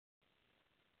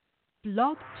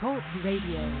Blog Talk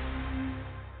Radio.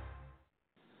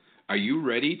 Are you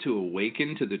ready to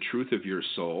awaken to the truth of your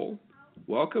soul?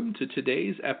 Welcome to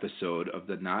today's episode of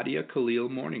the Nadia Khalil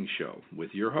Morning Show with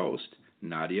your host,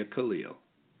 Nadia Khalil.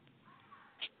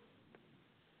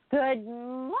 Good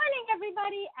morning,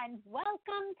 everybody, and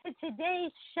welcome to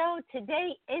today's show.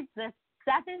 Today is the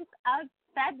 7th of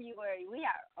February. We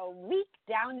are a week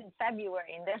down in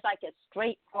February, and there's like a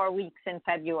straight 4 weeks in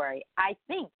February. I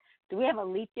think. Do we have a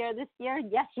leap year this year?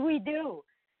 Yes, we do.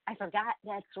 I forgot.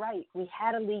 That's right. We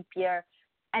had a leap year,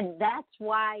 and that's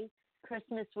why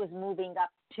Christmas was moving up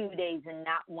 2 days and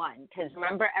not one. Because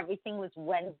remember, everything was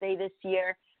Wednesday this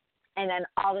year, and then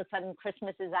all of a sudden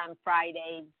Christmas is on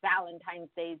Friday, Valentine's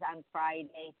Day is on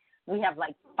Friday. We have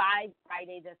like 5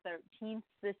 Friday the 13th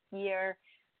this year.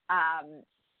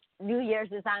 New Year's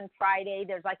is on Friday.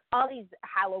 There's like all these,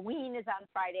 Halloween is on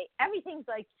Friday. Everything's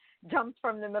like jumped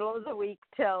from the middle of the week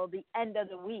till the end of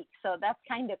the week. So that's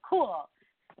kind of cool.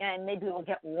 And maybe we'll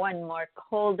get one more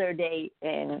colder day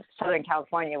in Southern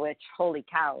California, which, holy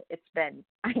cow, it's been,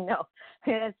 I know,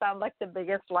 it sounds like the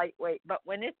biggest lightweight, but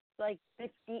when it's like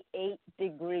 58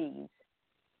 degrees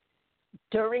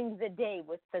during the day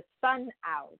with the sun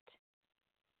out,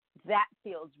 that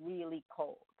feels really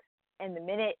cold. And the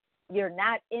minute you're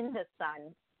not in the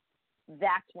sun,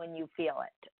 that's when you feel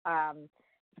it.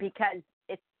 Because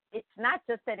it's not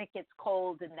just that it gets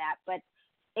cold and that, but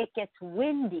it gets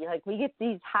windy. Like we get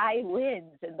these high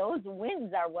winds, and those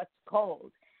winds are what's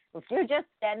cold. If you're just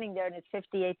standing there and it's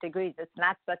 58 degrees, it's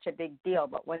not such a big deal.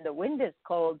 But when the wind is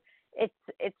cold, it's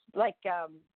like,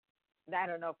 I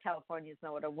don't know if Californians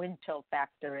know what a wind chill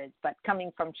factor is, but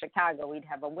coming from Chicago, we'd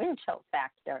have a wind chill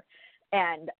factor.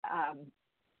 And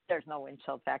there's no wind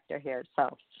chill factor here. So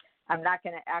I'm not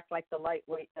going to act like the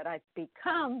lightweight that I've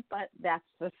become, but that's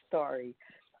the story.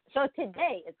 So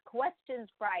today is Questions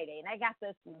Friday, and I got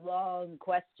this long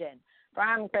question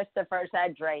from Christopher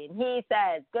Sedre, and he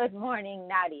says, "Good morning,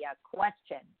 Nadia.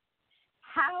 Question: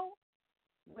 how,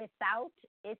 without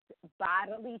its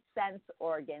bodily sense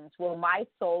organs, will my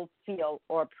soul feel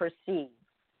or perceive?"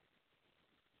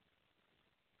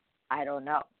 I don't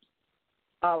know.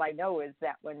 All I know is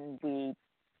that when we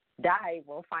die,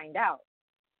 we'll find out.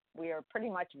 We are pretty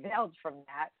much veiled from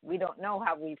that. We don't know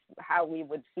how we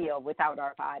would feel without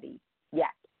our body yet.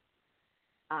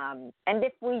 And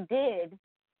if we did,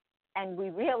 and we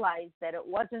realized that it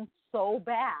wasn't so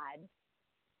bad,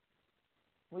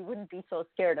 we wouldn't be so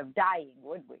scared of dying,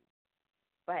 would we?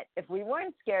 But if we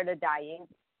weren't scared of dying,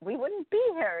 we wouldn't be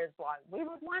here as long. We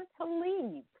would want to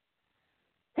leave.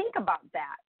 Think about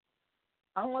that.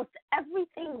 Almost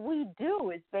everything we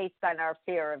do is based on our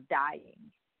fear of dying.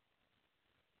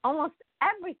 Almost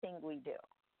everything we do.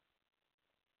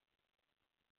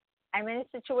 I'm in a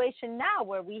situation now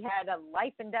where we had a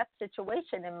life and death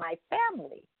situation in my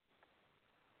family.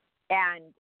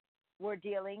 And we're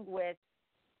dealing with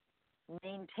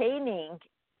maintaining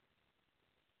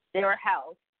their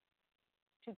health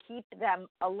to keep them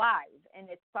alive. And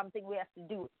it's something we have to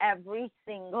do every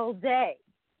single day.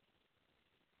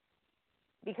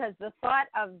 Because the thought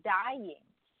of dying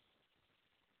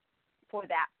for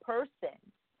that person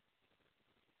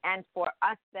and for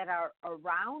us that are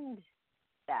around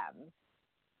them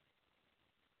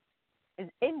is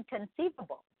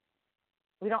inconceivable.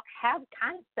 We don't have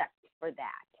concept for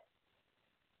that.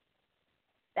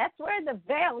 That's where the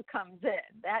veil comes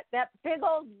in. That big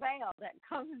old veil that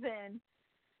comes in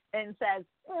and says,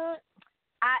 you're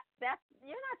not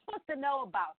supposed to know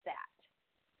about that.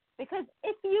 Because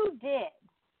if you did,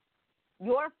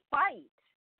 your fight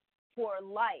for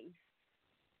life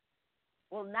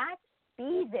will not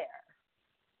be there.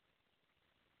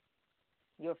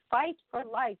 Your fight for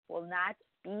life will not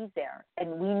be there.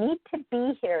 And we need to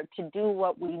be here to do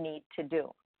what we need to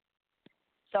do.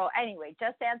 So anyway,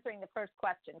 just answering the first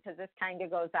question, because this kind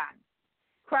of goes on.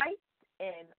 Christ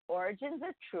in Origins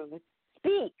of Truth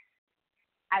speaks,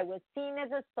 "I was seen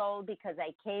as a soul because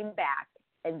I came back,"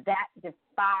 and that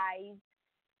defies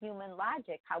human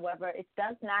logic. However, it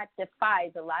does not defy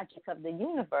the logic of the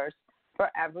universe, for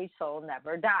every soul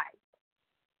never dies.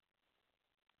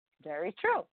 Very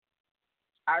true.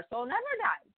 Our soul never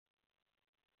dies.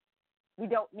 We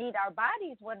don't need our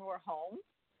bodies when we're home,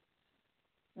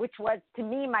 which was, to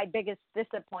me, my biggest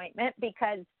disappointment,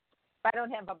 because if I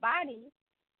don't have a body,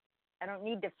 I don't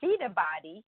need to feed a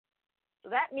body. So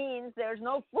that means there's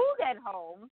no food at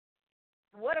home.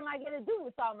 What am I going to do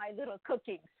with all my little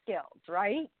cooking skills,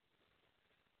 right?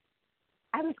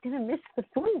 I was going to miss the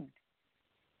food.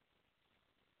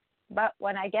 But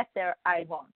when I get there, I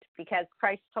won't, because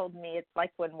Christ told me it's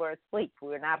like when we're asleep.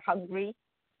 We're not hungry.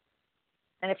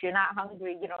 And if you're not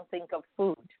hungry, you don't think of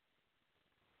food.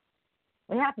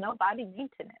 We have no body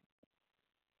maintenance.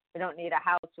 We don't need a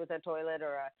house with a toilet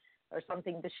or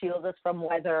something to shield us from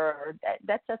weather. Or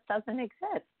that just doesn't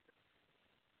exist.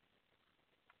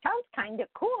 Sounds kind of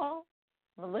cool.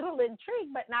 I'm a little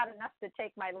intrigued, but not enough to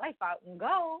take my life out and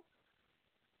go,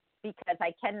 because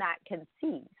I cannot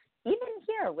conceive. Even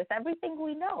here, with everything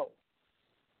we know,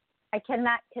 I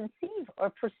cannot conceive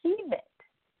or perceive it.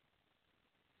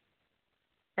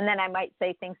 And then I might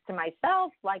say things to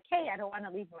myself like, hey, I don't want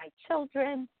to leave my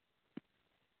children.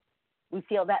 We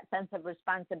feel that sense of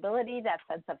responsibility, that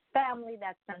sense of family,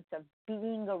 that sense of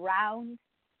being around.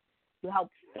 You help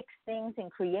fix things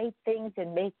and create things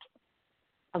and make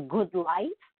a good life.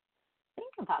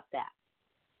 Think about that.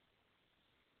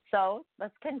 So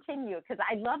let's continue, because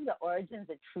I love the origins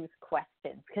of truth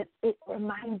questions, because it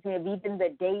reminds me of even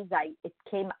the days it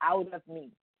came out of me.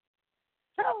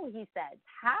 So he says,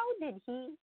 how did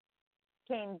he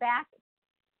came back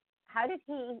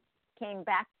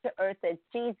to earth as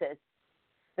Jesus,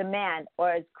 the man, or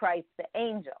as Christ, the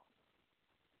angel?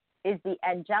 Is the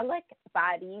angelic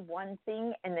body one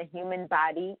thing and the human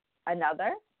body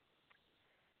another?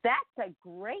 That's a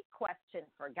great question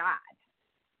for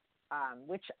God,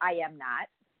 which I am not.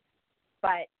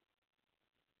 But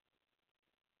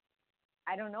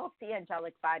I don't know if the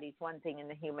angelic body is one thing and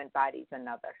the human body is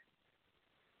another.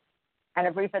 And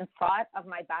I've even thought of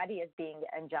my body as being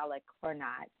angelic or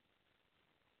not.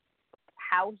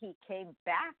 How he came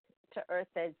back to earth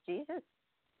as Jesus,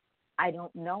 I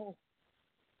don't know.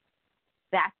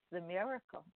 That's the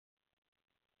miracle.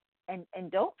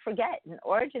 And don't forget, in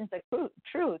Origins of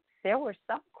Truth, there were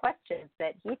some questions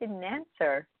that he didn't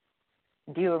answer.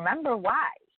 Do you remember why?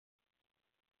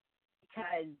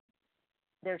 Because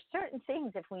there's certain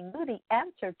things, if we knew the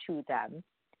answer to them,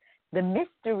 the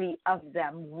mystery of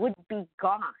them would be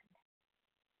gone.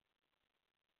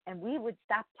 And we would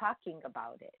stop talking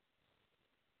about it.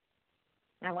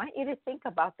 And I want you to think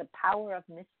about the power of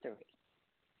mystery,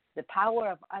 the power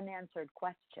of unanswered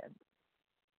questions.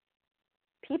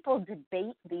 People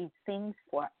debate these things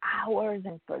for hours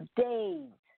and for days,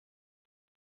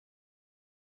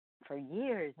 for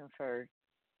years, and for,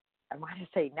 I want to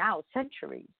say now,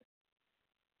 centuries.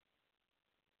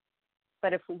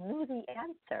 But if we knew the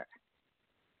answer,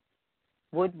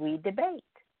 would we debate?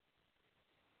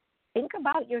 Think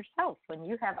about yourself when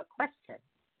you have a question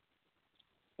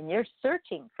and you're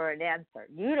searching for an answer.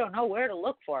 You don't know where to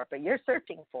look for it, but you're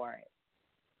searching for it.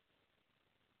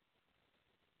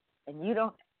 And you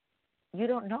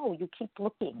don't know. You keep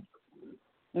looking.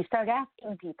 You start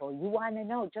asking people. You want to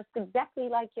know, just exactly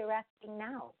like you're asking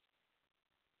now.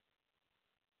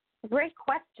 Great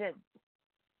question.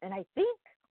 And I think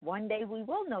one day we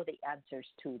will know the answers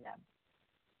to them.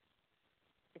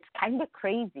 It's kind of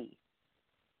crazy,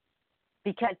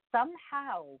 because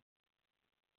somehow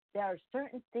there are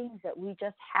certain things that we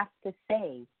just have to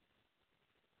say.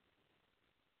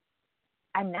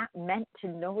 I'm not meant to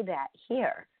know that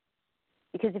here.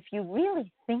 Because if you really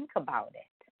think about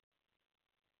it,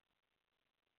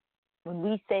 when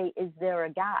we say, is there a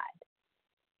God?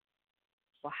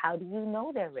 Well, how do you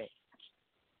know there is?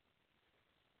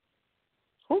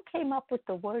 Who came up with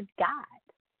the word God?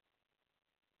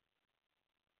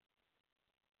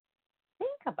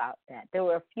 Think about that. There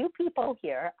were a few people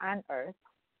here on earth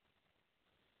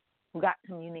who got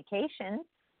communication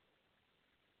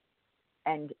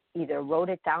and either wrote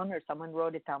it down or someone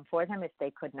wrote it down for them if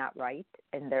they could not write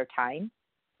in their time,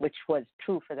 which was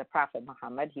true for the Prophet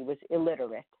Muhammad. He was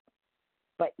illiterate.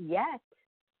 But yet,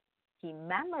 he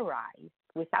memorized,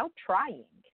 without trying,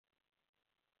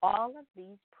 all of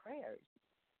these prayers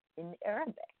in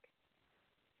Arabic.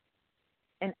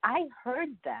 And I heard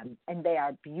them, and they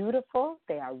are beautiful,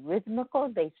 they are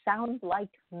rhythmical, they sound like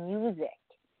music.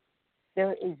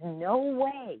 There is no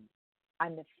way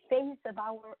on the face of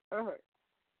our earth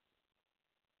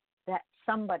that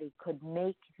somebody could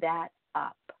make that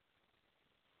up.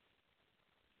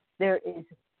 There is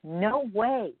no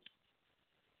way.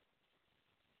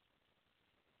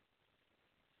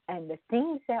 And the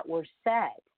things that were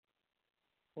said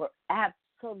were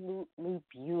absolutely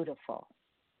beautiful.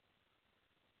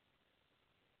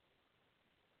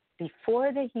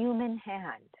 Before the human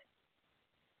hand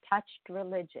touched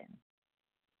religion,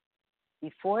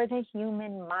 before the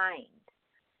human mind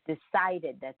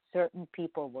decided that certain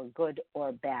people were good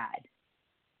or bad,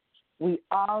 we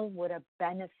all would have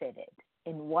benefited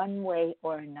in one way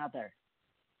or another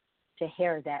to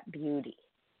hear that beauty.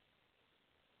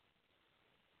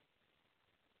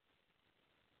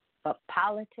 But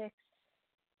politics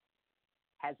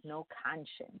has no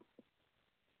conscience.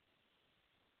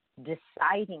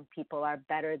 Deciding people are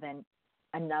better than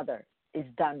another is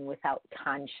done without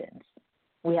conscience.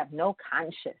 We have no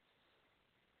conscious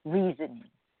reasoning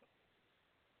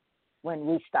when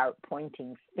we start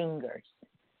pointing fingers.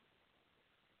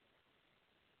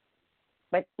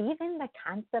 But even the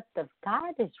concept of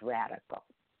God is radical,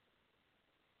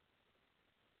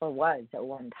 or was at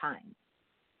one time.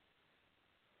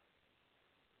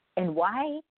 And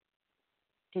why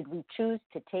did we choose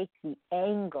to take the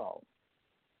angle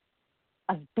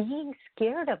of being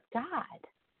scared of God?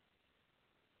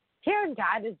 Here,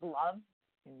 God is love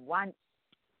and wants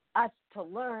us to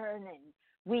learn, and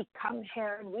we come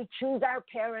here and we choose our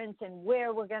parents and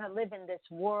where we're going to live in this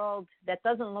world that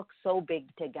doesn't look so big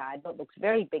to God, but looks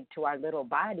very big to our little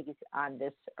bodies on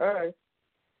this earth.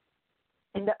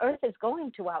 And the earth is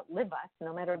going to outlive us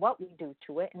no matter what we do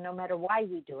to it, and no matter why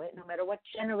we do it, no matter what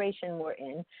generation we're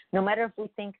in, no matter if we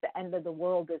think the end of the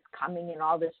world is coming and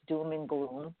all this doom and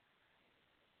gloom.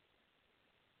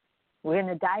 We're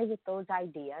going to die with those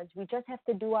ideas. We just have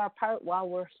to do our part while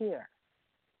we're here.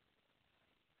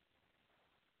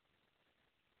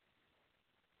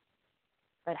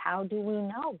 But how do we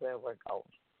know where we're going?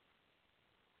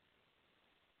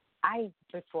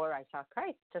 Before I saw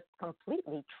Christ, just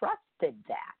completely trusted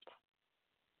that.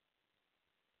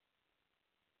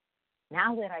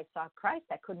 Now that I saw Christ,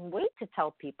 I couldn't wait to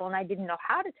tell people, and I didn't know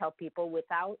how to tell people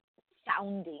without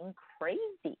sounding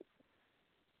crazy.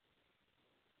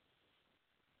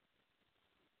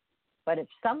 But if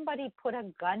somebody put a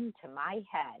gun to my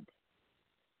head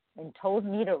and told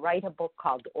me to write a book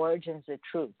called Origins of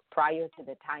Truth prior to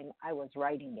the time I was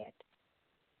writing it,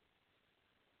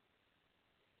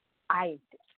 I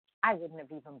wouldn't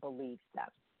have even believed them.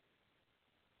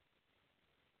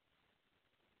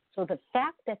 So the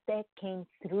fact that that came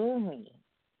through me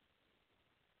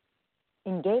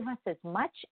and gave us as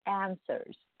much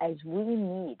answers as we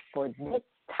need for this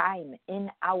time in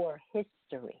our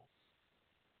history,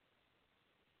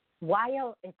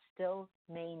 while it still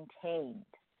maintained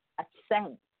a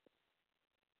sense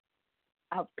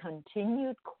of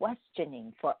continued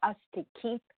questioning for us to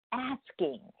keep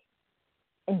asking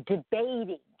and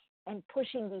debating and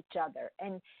pushing each other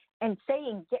and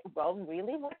saying, well,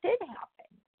 really, what did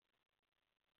happen?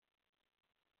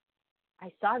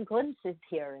 I saw glimpses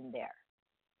here and there,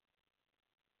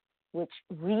 which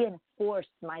reinforced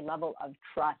my level of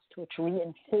trust, which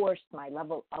reinforced my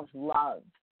level of love.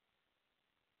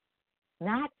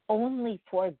 Not only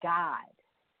for God,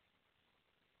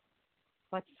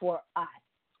 but for us.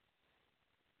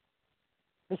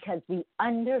 Because the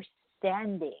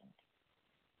understanding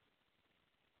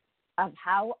of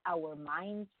how our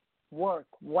minds work,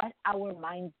 what our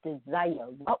minds desire,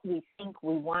 what we think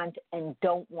we want and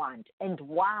don't want, and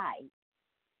why.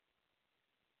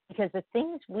 Because the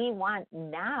things we want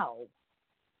now,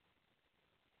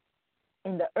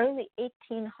 in the early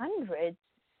 1800s,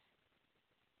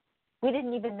 we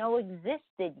didn't even know existed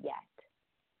yet.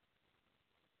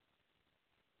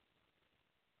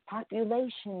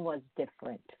 Population was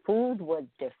different. Food was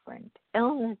different.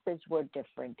 Illnesses were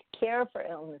different. Care for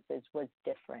illnesses was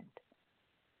different.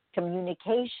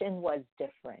 Communication was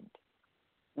different.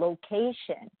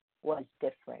 Location was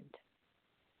different.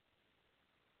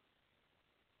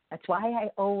 That's why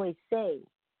I always say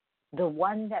the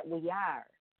one that we are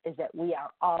is that we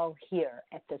are all here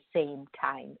at the same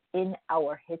time in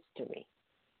our history.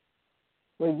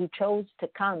 Where you chose to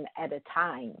come at a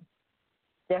time,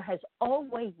 there has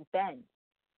always been,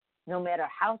 no matter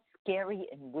how scary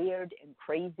and weird and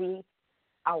crazy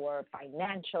our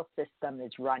financial system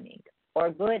is running, or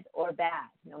good or bad,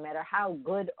 no matter how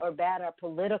good or bad our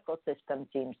political system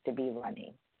seems to be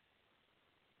running,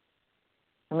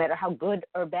 no matter how good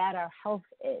or bad our health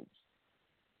is,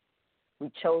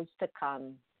 we chose to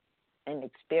come and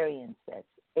experience this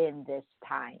in this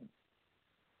time.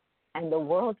 And the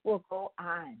world will go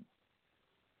on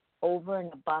over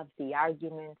and above the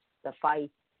arguments, the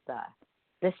fights,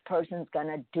 this person's going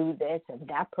to do this and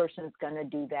that person's going to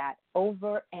do that,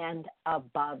 over and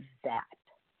above that.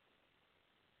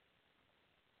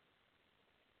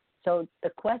 So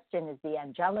the question, is the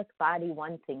angelic body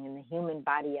one thing and the human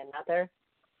body another?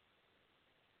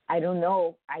 I don't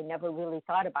know. I never really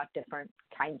thought about different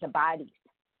kinds of bodies.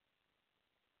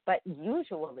 But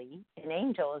usually an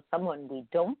angel is someone we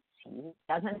don't see,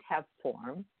 doesn't have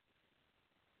form,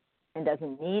 and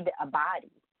doesn't need a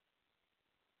body.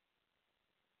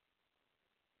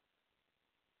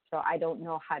 So I don't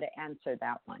know how to answer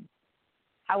that one.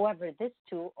 However, this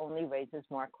too only raises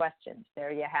more questions.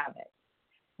 There you have it.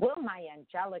 Will my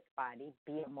angelic body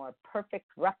be a more perfect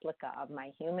replica of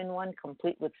my human one,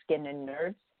 complete with skin and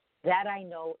nerves? That I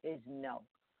know is no.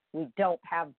 We don't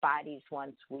have bodies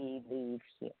once we leave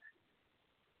here.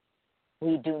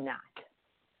 We do not.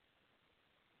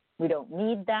 We don't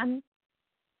need them.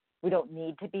 We don't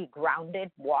need to be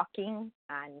grounded walking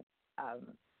on a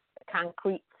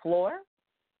concrete floor.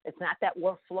 It's not that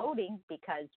we're floating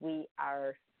because we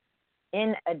are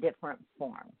in a different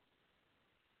form.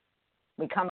 We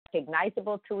come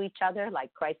recognizable to each other,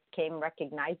 like Christ came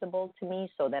recognizable to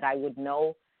me so that I would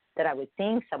know that I was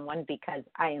seeing someone, because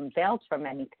I am veiled from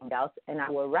anything else, and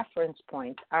our reference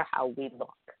points are how we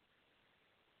look.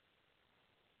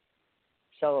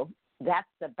 So that's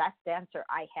the best answer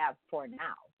I have for now.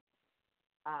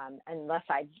 Unless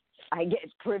I get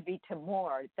privy to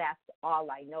more, that's all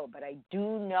I know. But I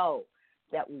do know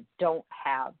that we don't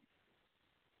have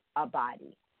a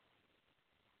body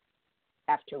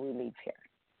after we leave here.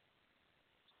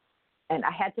 And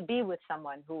I had to be with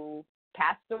someone who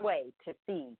passed away to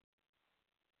see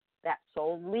that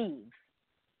soul leave,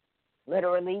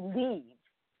 literally leave.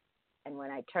 And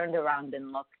when I turned around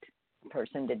and looked, the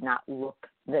person did not look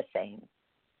the same.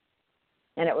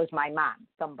 And it was my mom,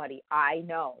 somebody I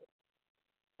know.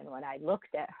 And when I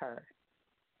looked at her,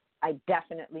 I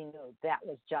definitely knew that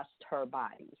was just her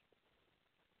body.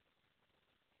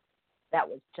 That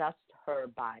was just her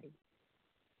body.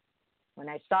 When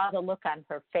I saw the look on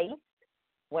her face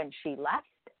when she left,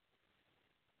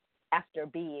 after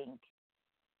being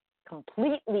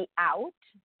completely out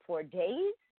for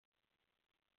days,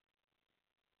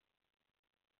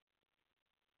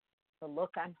 the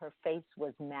look on her face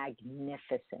was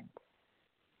magnificent.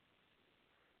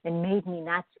 It made me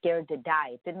not scared to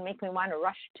die. It didn't make me want to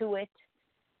rush to it.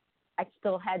 I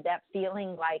still had that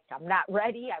feeling like I'm not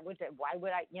ready. Why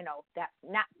would I, that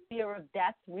not fear of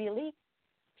death really.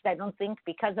 I don't think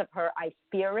because of her I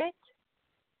fear it.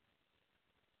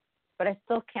 But I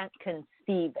still can't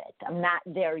conceive it. I'm not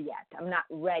there yet. I'm not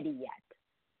ready yet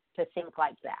to think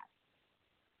like that.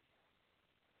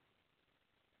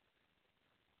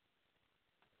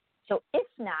 So if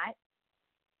not,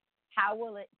 how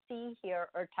will it see, hear,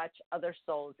 or touch other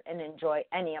souls and enjoy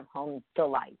any of home's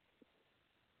delights?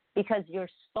 Because your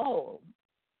soul,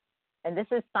 and this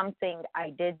is something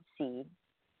I did see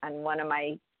on one of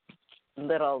my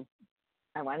little,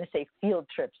 I want to say field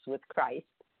trips with Christ,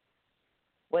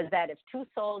 was that if two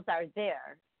souls are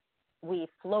there, we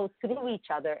flow through each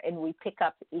other and we pick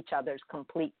up each other's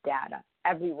complete data.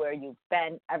 Everywhere you've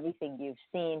been, everything you've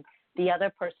seen, the other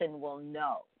person will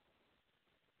know.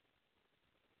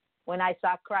 When I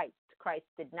saw Christ, Christ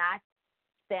did not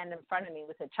stand in front of me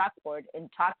with a chalkboard and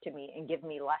talk to me and give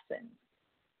me lessons.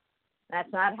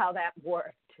 That's not how that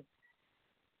worked.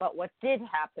 But what did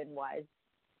happen was,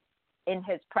 in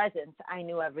his presence, I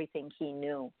knew everything he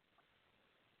knew.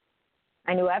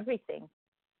 I knew everything.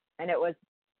 And it was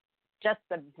just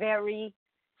a very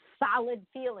solid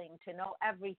feeling to know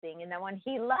everything. And then when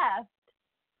he left,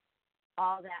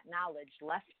 all that knowledge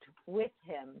left with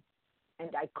him, and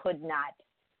I could not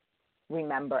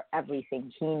remember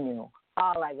everything he knew.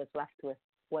 All I was left with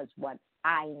was what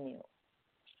I knew,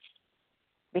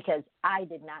 because I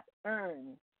did not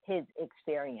earn his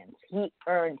experience. He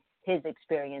earned his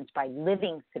experience by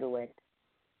living through it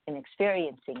and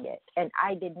experiencing it, and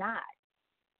I did not.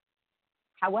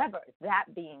 However, that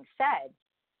being said,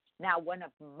 now one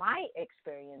of my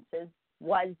experiences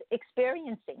was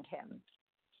experiencing him.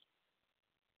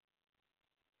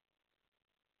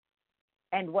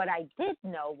 And what I did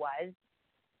know was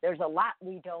there's a lot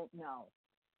we don't know.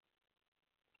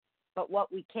 But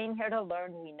what we came here to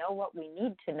learn, we know what we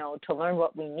need to know to learn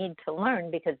what we need to learn,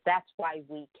 because that's why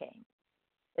we came.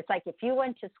 It's like if you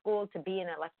went to school to be an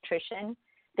electrician,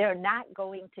 they're not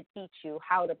going to teach you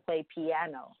how to play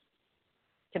piano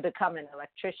to become an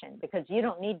electrician, because you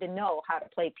don't need to know how to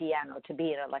play piano to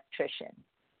be an electrician.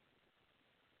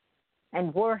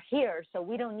 And we're here, so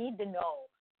we don't need to know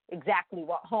exactly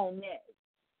what home is.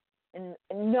 And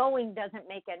knowing doesn't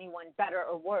make anyone better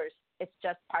or worse. It's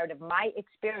just part of my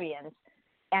experience.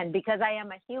 And because I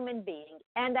am a human being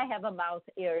and I have a mouth,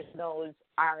 ears, nose,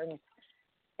 arms,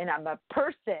 and I'm a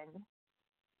person,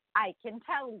 I can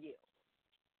tell you.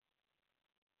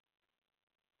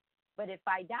 But if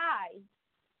I die,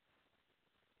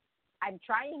 I'm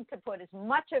trying to put as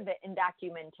much of it in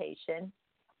documentation.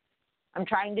 I'm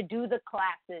trying to do the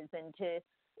classes and to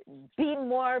be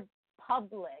more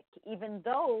public, even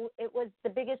though it was the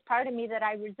biggest part of me that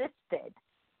I resisted.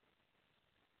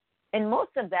 And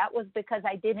most of that was because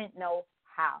I didn't know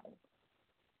how.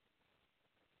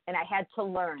 And I had to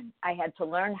learn. I had to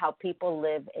learn how people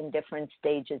live in different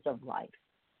stages of life,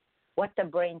 what the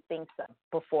brain thinks of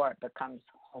before it becomes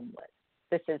homeless.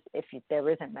 This is if there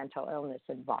isn't mental illness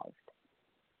involved.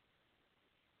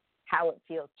 how it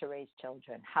feels to raise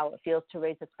children, how it feels to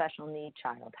raise a special need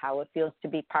child, how it feels to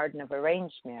be part of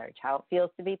arranged marriage, how it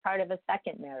feels to be part of a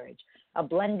second marriage, a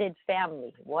blended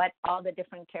family, what all the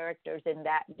different characters in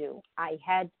that do. I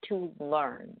had to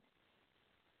learn.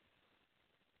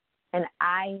 And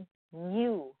I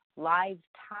knew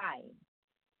lifetime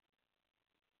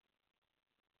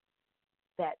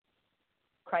that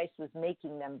Christ was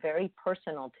making them very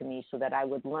personal to me so that I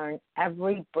would learn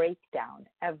every breakdown,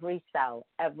 every cell,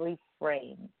 every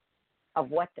frame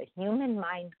of what the human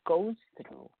mind goes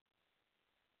through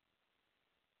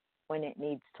when it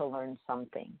needs to learn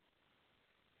something.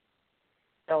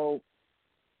 So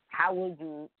how will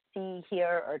you see,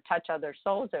 hear, or touch other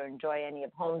souls or enjoy any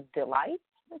of home's delights?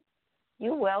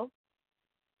 You will.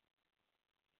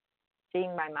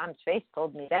 Seeing my mom's face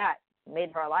told me that.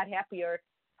 Made her a lot happier.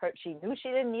 She knew she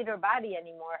didn't need her body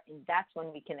anymore, and that's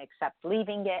when we can accept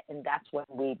leaving it, and that's when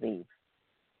we leave.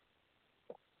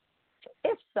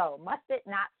 If so, must it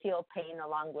not feel pain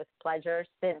along with pleasure,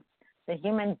 since the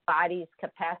human body's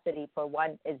capacity for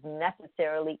one is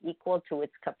necessarily equal to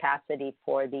its capacity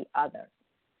for the other?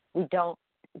 We don't,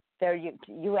 there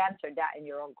you answered that in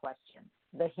your own question,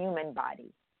 the human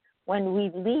body. When we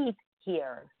leave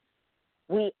here,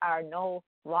 we are no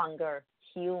longer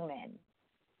human.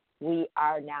 We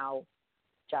are now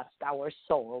just our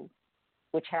soul,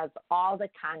 which has all the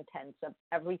contents of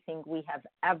everything we have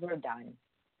ever done.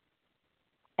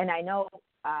 And I know,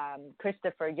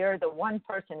 Christopher, you're the one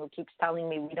person who keeps telling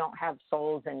me we don't have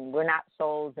souls and we're not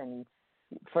souls. And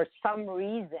for some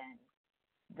reason,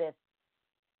 this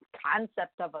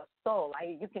concept of a soul,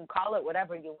 you can call it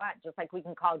whatever you want, just like we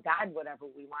can call God whatever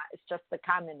we want. It's just the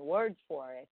common word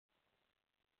for it.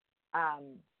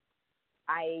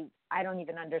 I don't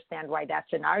even understand why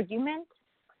that's an argument,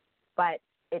 but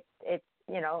it's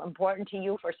important to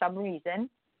you for some reason.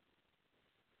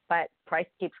 But Christ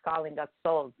keeps calling us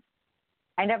souls.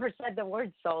 I never said the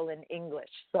word soul in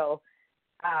English, so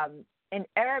in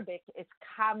Arabic it's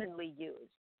commonly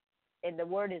used, and the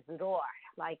word is ruh,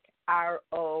 like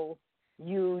Roughh,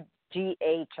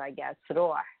 I guess,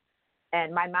 ruh.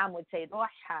 And my mom would say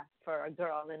ruha for a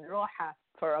girl and ruha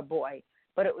for a boy.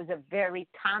 But it was a very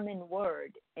common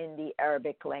word in the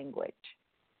Arabic language.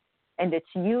 And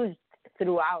it's used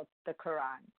throughout the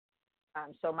Quran.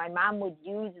 So my mom would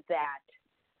use that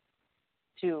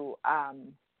to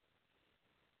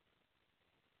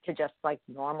just like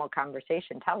normal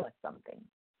conversation tell us something.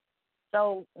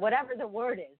 So whatever the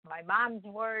word is, my mom's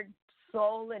word,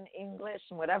 soul in English,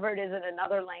 and whatever it is in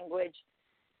another language,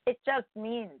 it just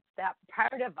means that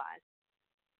part of us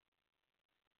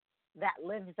that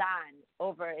lives on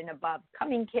over and above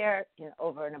coming here and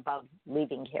over and above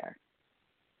leaving here.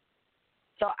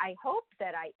 So I hope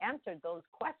that I answered those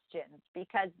questions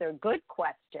because they're good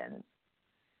questions.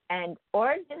 And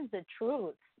Origins of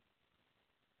Truth,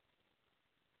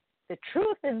 the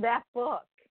truth in that book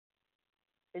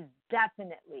is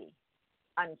definitely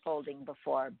unfolding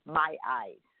before my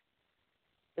eyes.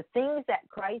 The things that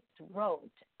Christ wrote,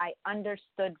 I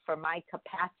understood for my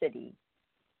capacity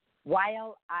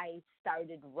while I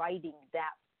started writing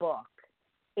that book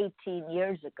 18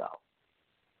 years ago.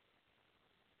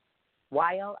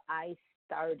 While I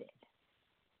started.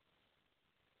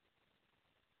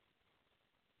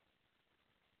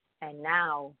 And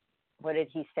now, what did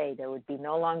he say? There would be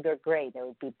no longer gray. There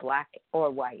would be black or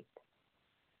white.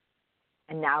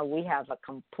 And now we have a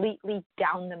completely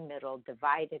down the middle,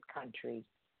 divided country.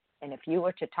 And if you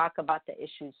were to talk about the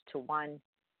issues to one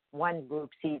group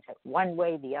sees it one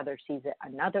way, the other sees it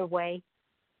another way,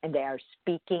 and they are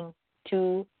speaking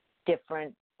two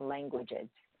different languages.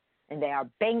 And they are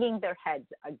banging their heads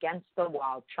against the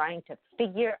wall trying to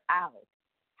figure out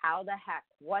how the heck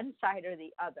one side or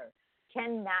the other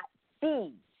cannot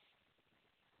see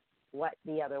what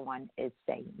the other one is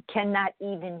saying, cannot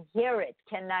even hear it,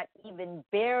 cannot even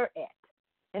bear it.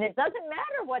 And it doesn't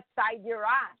matter what side you're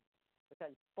on,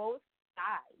 because both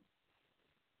sides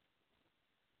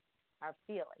are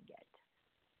feeling it.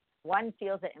 One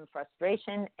feels it in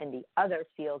frustration, and the other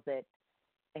feels it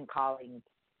in calling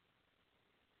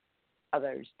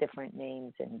others different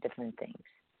names and different things.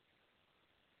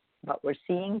 But we're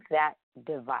seeing that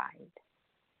divide.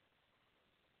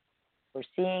 We're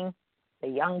seeing the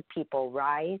young people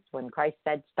rise when Christ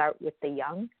said start with the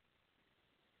young,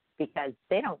 because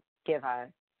they don't give a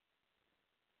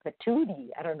patootie.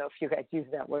 I don't know if you guys use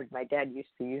that word. My dad used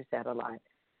to use that a lot,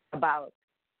 about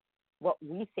what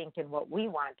we think and what we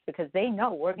want, because they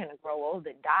know we're going to grow old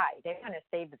and die. They're going to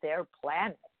save their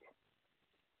planet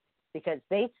because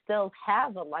they still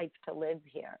have a life to live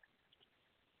here.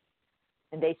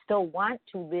 And they still want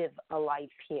to live a life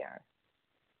here.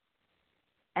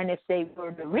 And if they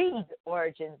were to read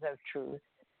Origins of Truth,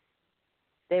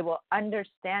 they will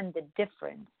understand the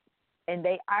difference. And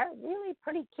they are really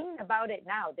pretty keen about it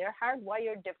now. They're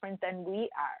hardwired different than we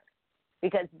are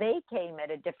because they came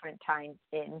at a different time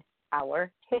in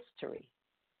our history.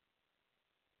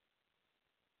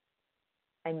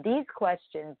 And these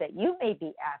questions that you may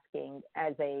be asking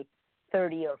as a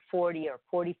 30 or 40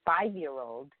 or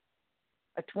 45-year-old,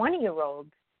 a 20-year-old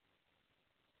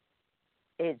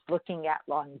is looking at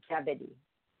longevity.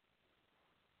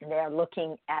 And they're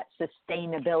looking at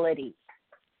sustainability.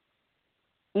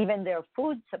 Even their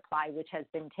food supply, which has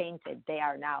been tainted, they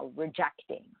are now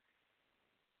rejecting.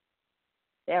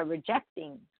 They're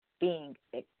rejecting being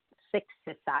a sick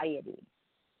society.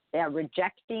 They're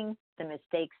rejecting the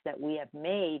mistakes that we have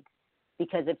made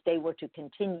because if they were to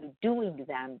continue doing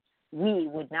them, we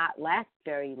would not last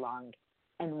very long.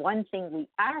 And one thing we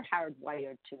are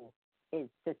hardwired to is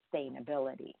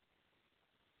sustainability.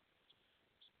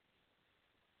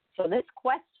 So this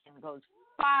question goes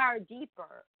far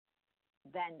deeper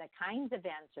than the kinds of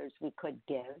answers we could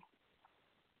give,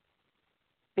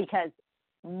 because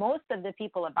most of the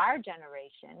people of our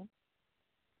generation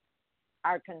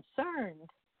are concerned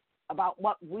about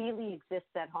what really exists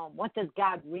at home. What does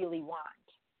God really want?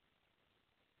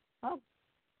 Well,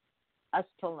 us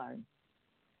to learn.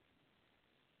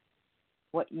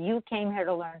 What you came here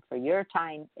to learn for your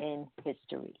time in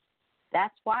history.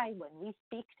 That's why when we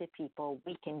speak to people,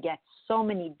 we can get so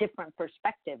many different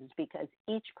perspectives because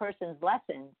each person's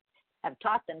lessons have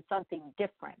taught them something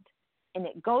different. And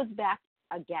it goes back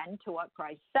again to what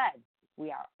Christ said. We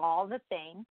are all the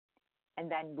same, and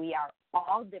then we are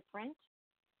all different,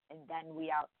 and then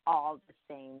we are all the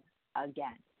same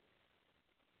again.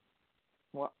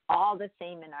 We're all the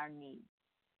same in our needs.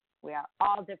 We are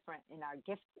all different in our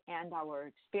gifts and our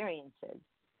experiences.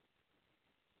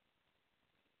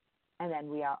 And then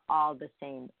we are all the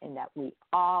same in that we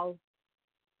all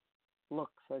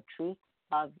look for truth,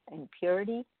 love, and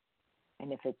purity.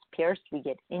 And if it's pierced, we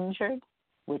get injured,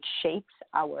 which shapes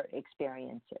our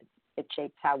experiences. It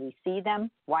shapes how we see them,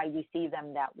 why we see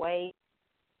them that way,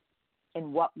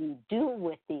 and what we do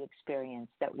with the experience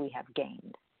that we have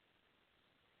gained.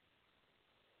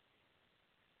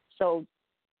 So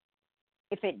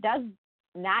if it does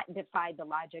not defy the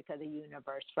logic of the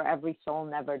universe, for every soul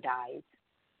never dies,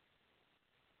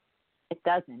 it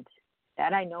doesn't.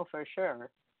 That I know for sure,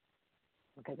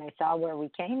 because I saw where we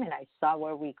came and I saw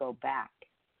where we go back.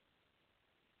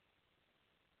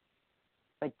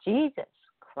 But Jesus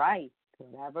Christ,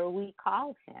 whoever we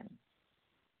call him,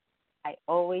 I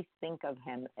always think of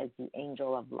him as the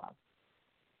angel of love.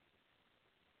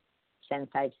 Since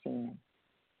I've seen him,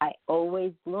 I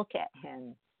always look at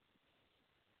him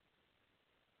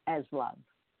as love.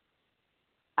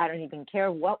 I don't even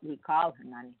care what we call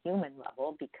him on a human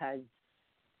level because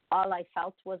all I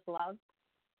felt was love,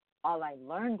 all I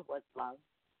learned was love,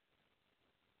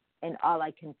 and all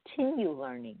I continue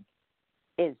learning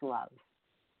is love.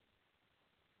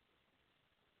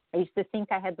 I used to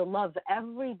think I had to love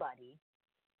everybody,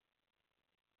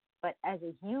 but as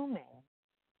a human,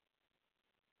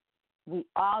 we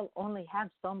all only have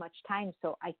so much time,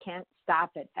 so I can't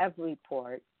stop at every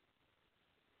port.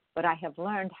 But I have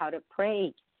learned how to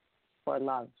pray for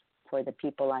love for the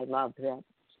people I love that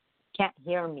can't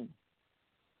hear me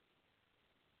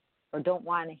or don't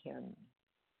want to hear me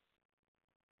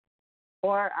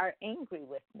or are angry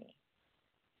with me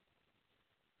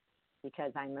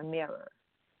because I'm a mirror.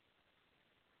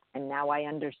 And now I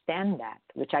understand that,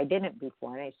 which I didn't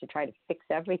before. I used to try to fix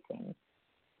everything.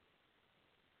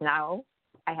 Now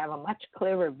I have a much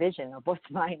clearer vision of what's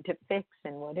mine to fix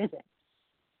and what isn't.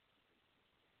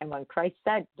 And when Christ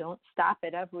said, don't stop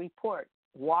at every port,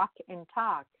 walk and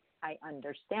talk, I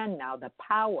understand now the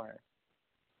power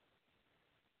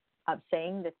of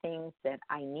saying the things that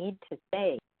I need to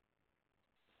say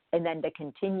and then to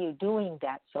continue doing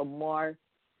that so more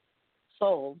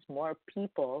souls, more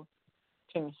people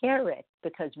can hear it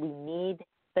because we need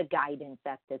the guidance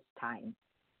at this time.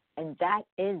 And that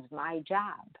is my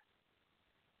job.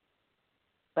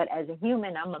 But as a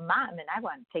human, I'm a mom and I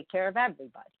want to take care of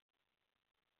everybody.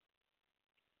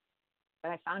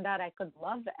 But I found out I could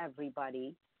love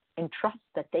everybody and trust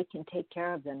that they can take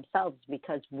care of themselves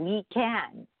because we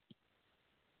can.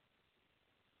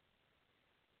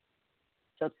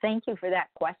 So thank you for that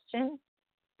question.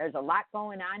 There's a lot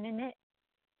going on in it.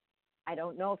 I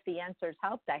don't know if the answers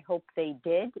helped. I hope they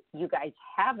did. You guys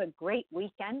have a great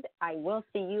weekend. I will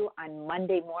see you on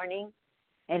Monday morning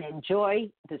and enjoy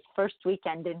this first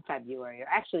weekend in February, or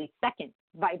actually second.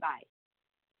 Bye-bye.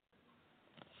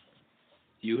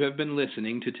 You have been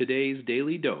listening to today's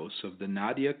daily dose of the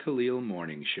Nadia Khalil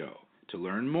Morning Show. To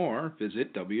learn more,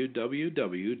 visit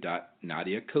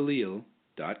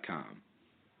www.nadiakhalil.com.